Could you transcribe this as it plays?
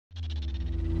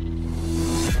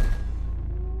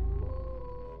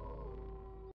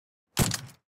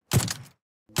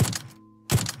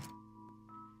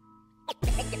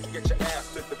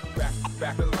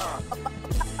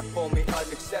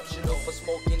exceptional for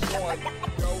smoking joint.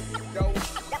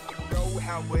 Go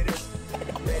how it is.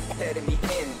 Letting me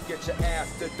in. Get your ass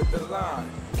to the line.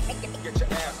 Get your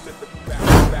ass to the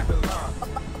back the line.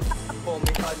 For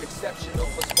me unexceptional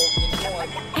for smoking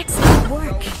joint. Excellent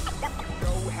work.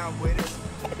 Go how it is.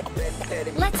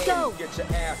 Letting me Let's in. go. Get your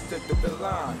ass to the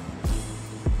line.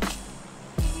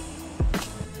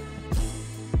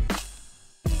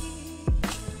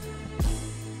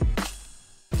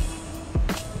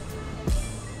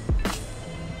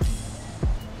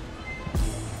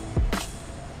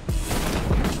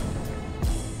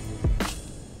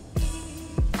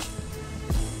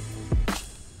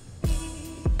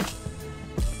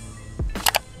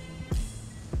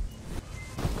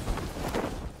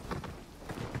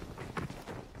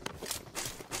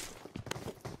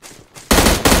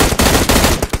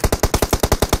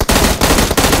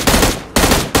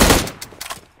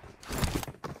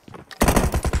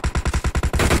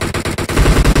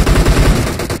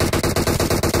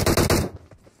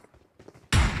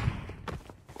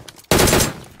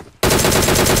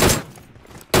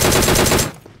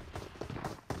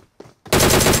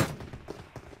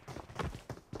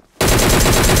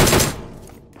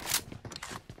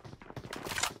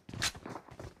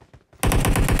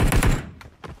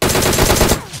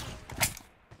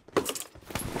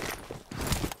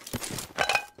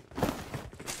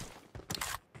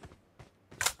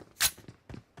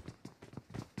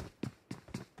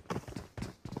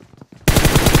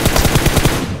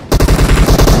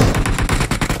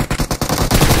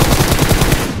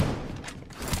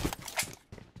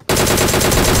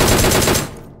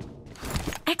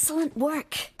 Excellent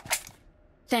work.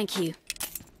 Thank you.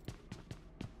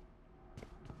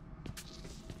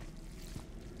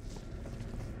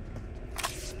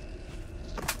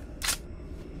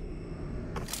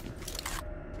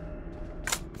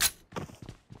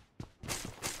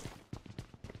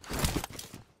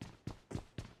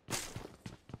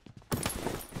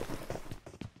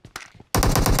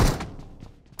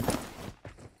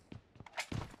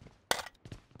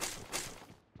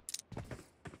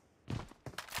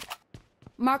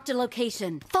 Marked a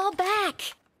location. Fall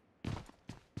back!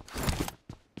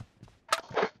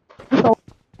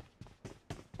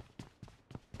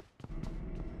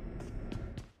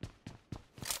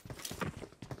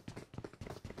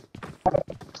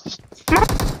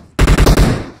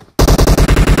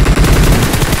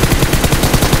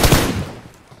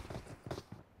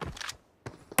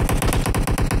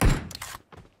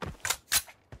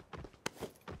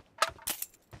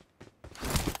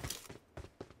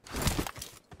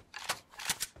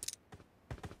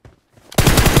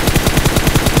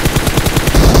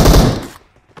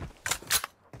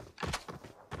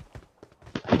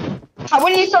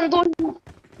 حاولني صندوق.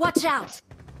 Watch out!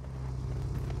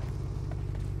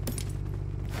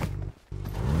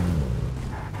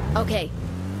 Okay.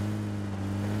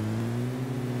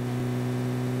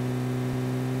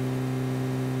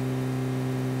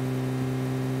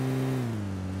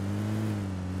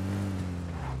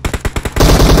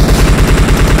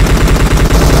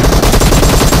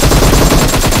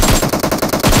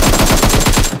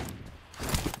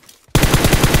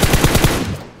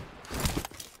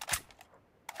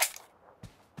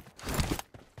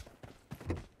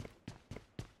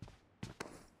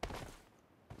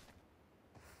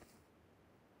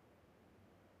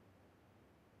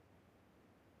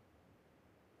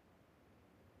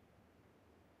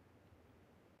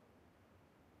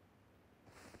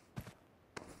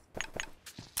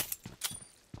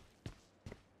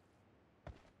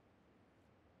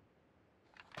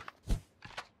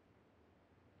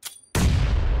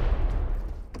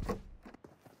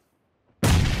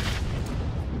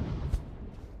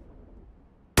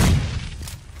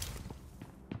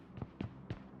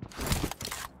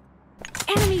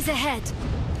 Enemies ahead!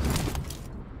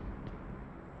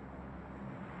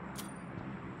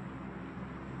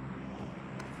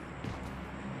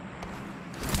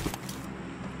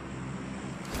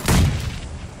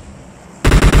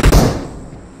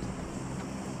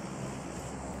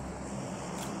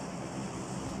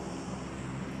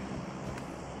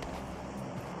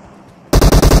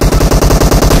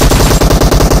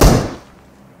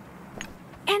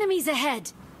 Enemies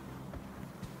ahead!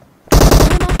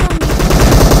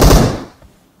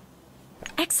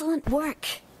 Excellent work.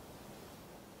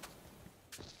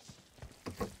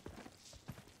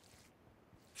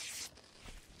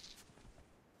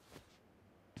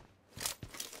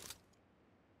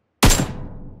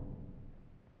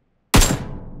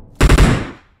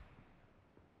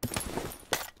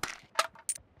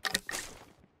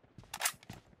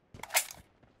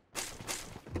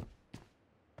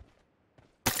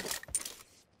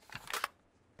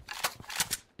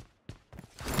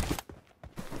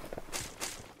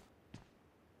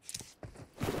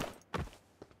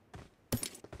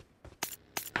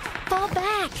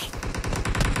 back!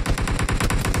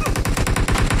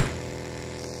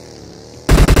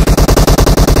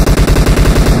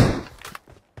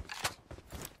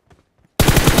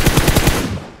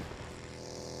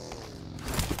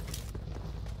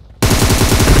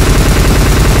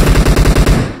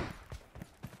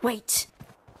 Wait.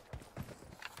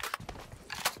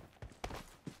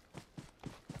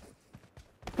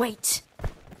 Wait.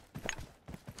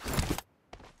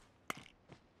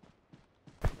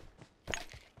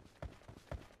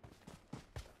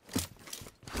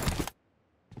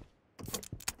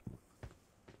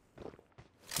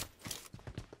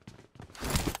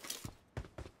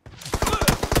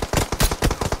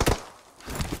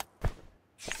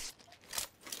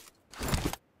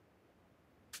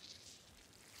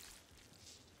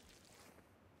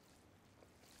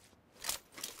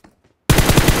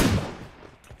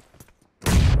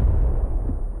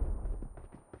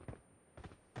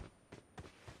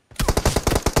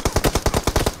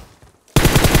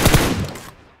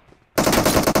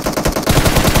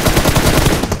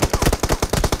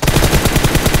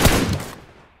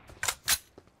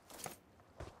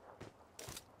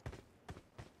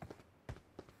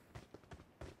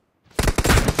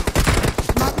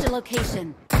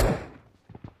 Location.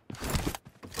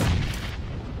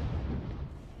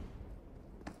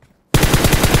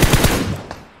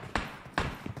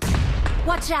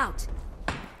 Watch out!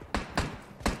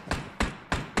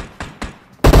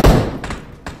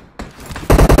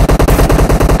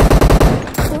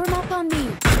 Form up on me!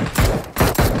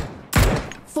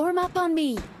 Form up on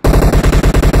me!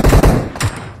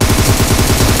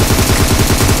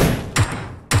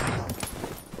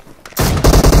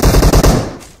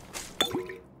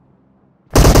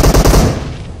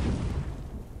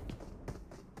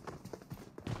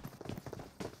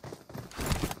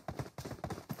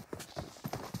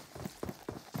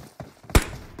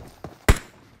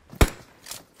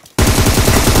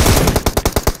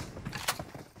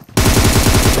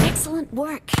 Excellent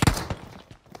work.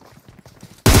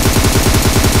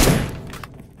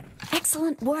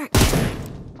 Excellent work.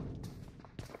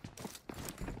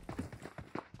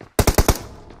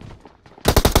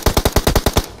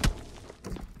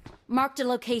 Marked a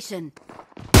location.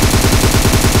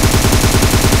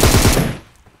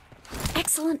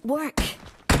 Excellent work.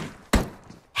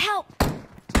 Help!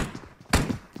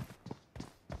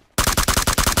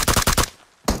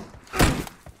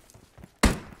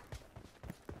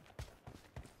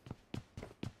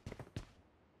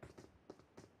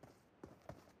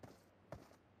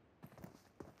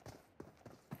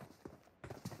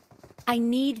 I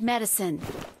need medicine.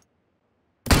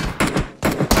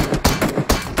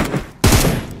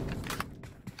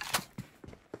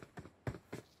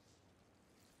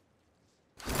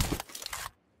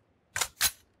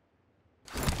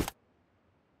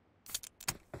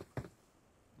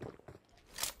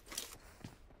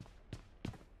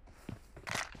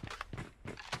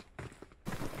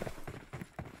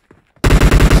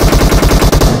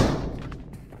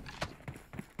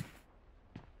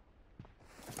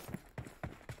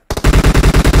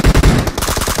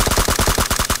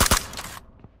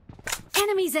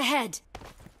 Enemies ahead!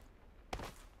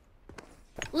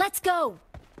 Let's go!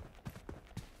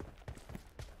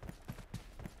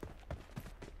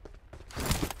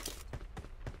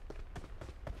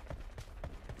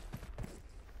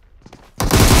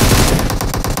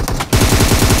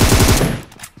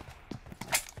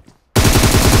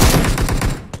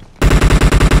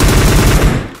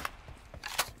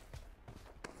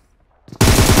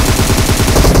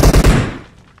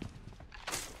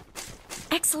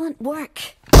 Excellent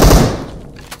work.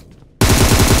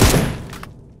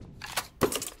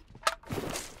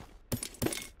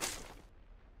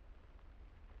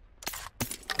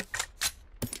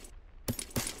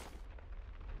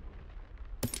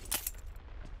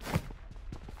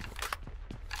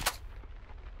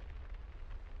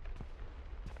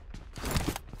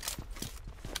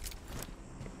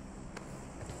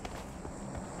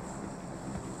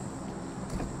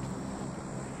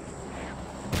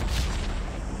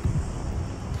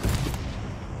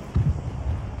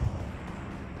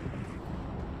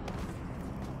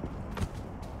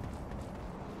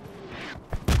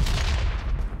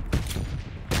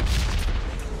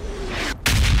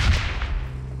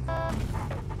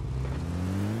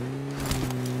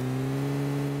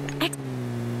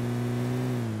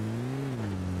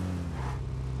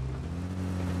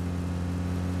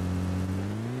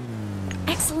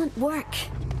 Excellent work.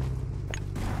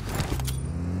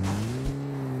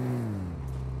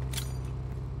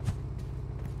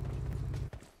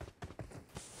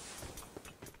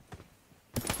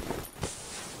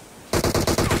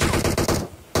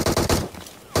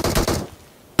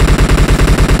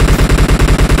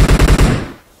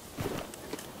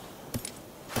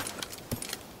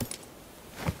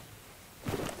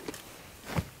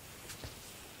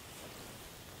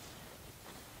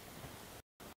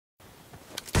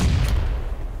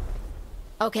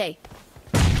 Okay.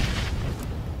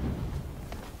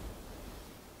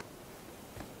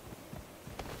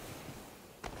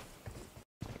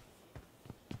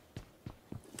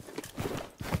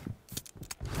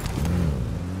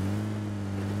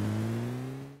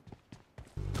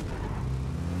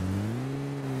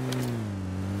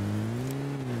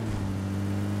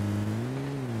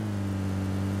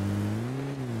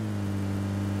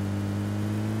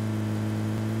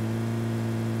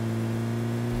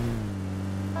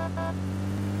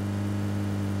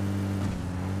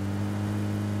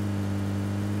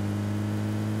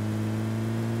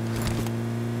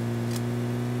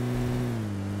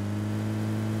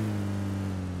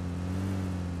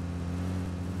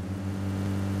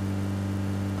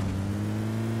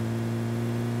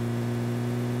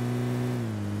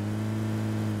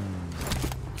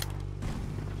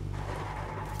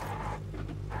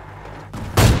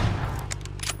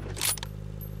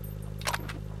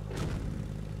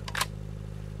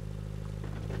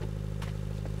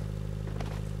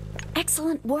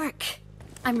 Excellent work.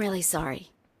 I'm really sorry.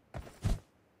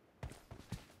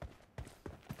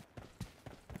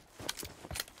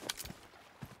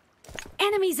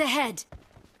 Enemies ahead!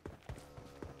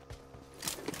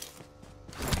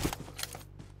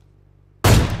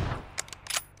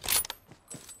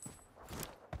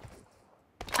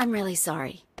 I'm really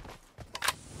sorry.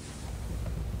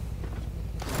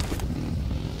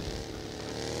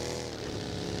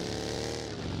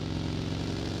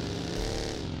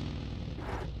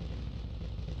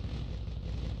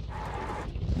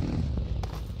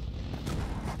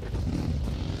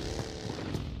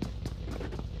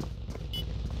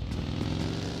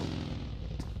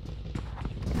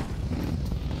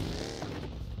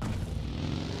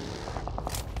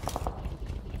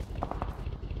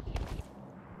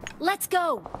 Let's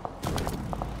go!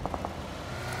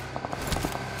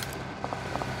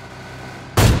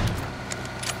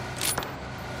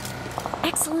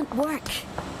 Excellent work.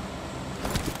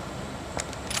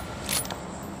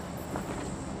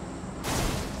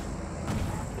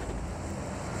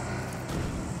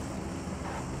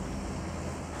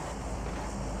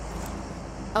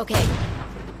 Okay.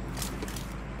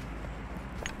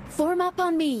 Form up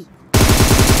on me.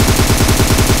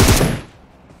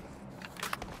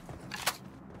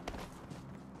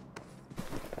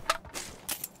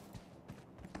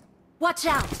 Watch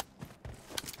out!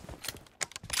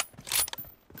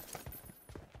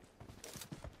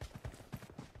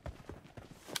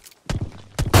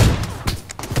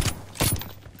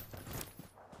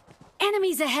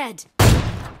 Enemies ahead!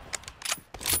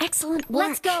 Excellent work.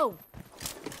 Let's go!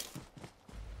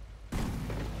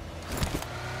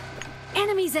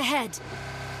 Enemies ahead!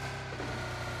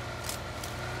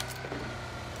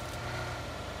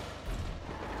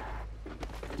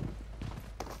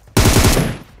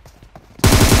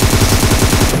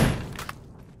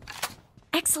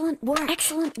 Excellent work.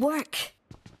 Excellent work.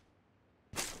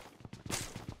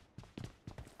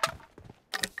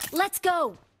 Let's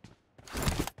go.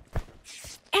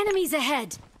 Enemies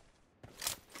ahead.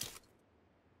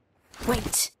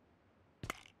 Wait.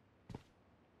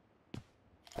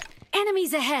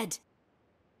 Enemies ahead.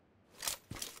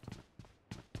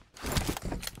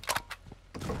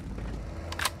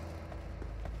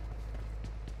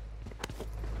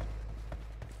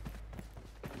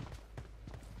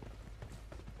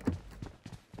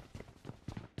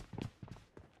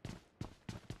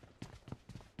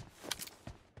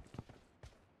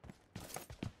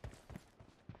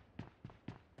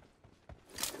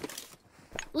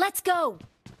 Let's go!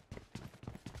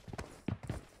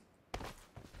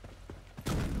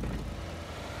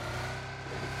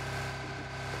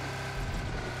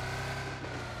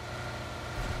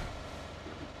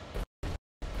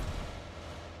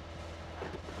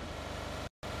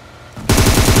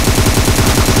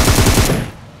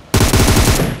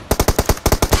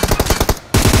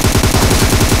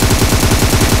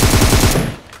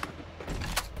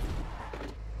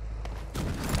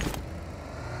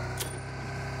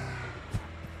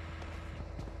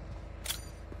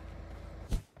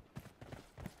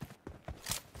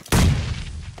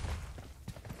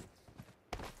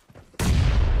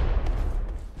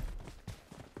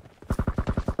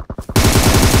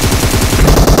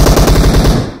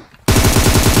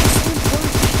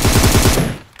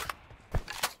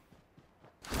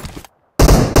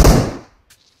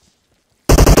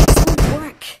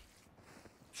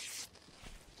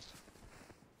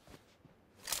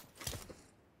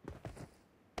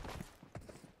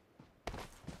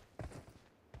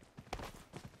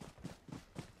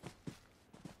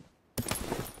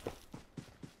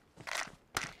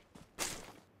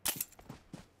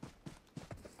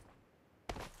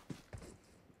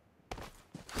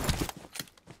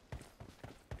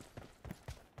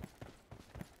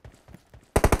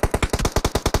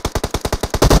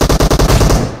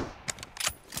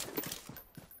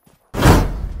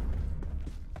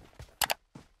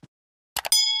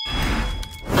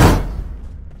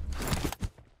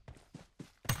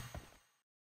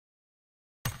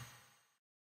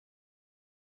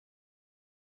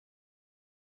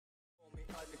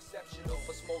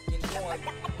 smoking joint.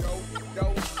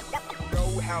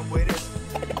 Know how it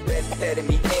is. Letting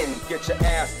me in. Get your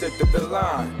ass to the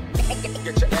line.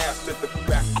 Get your ass to the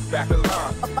back the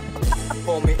line.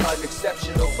 Call me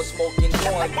unexceptional for smoking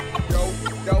joint.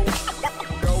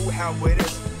 Know how it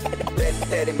is.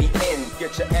 Letting me in.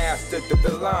 Get your ass to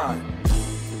the line.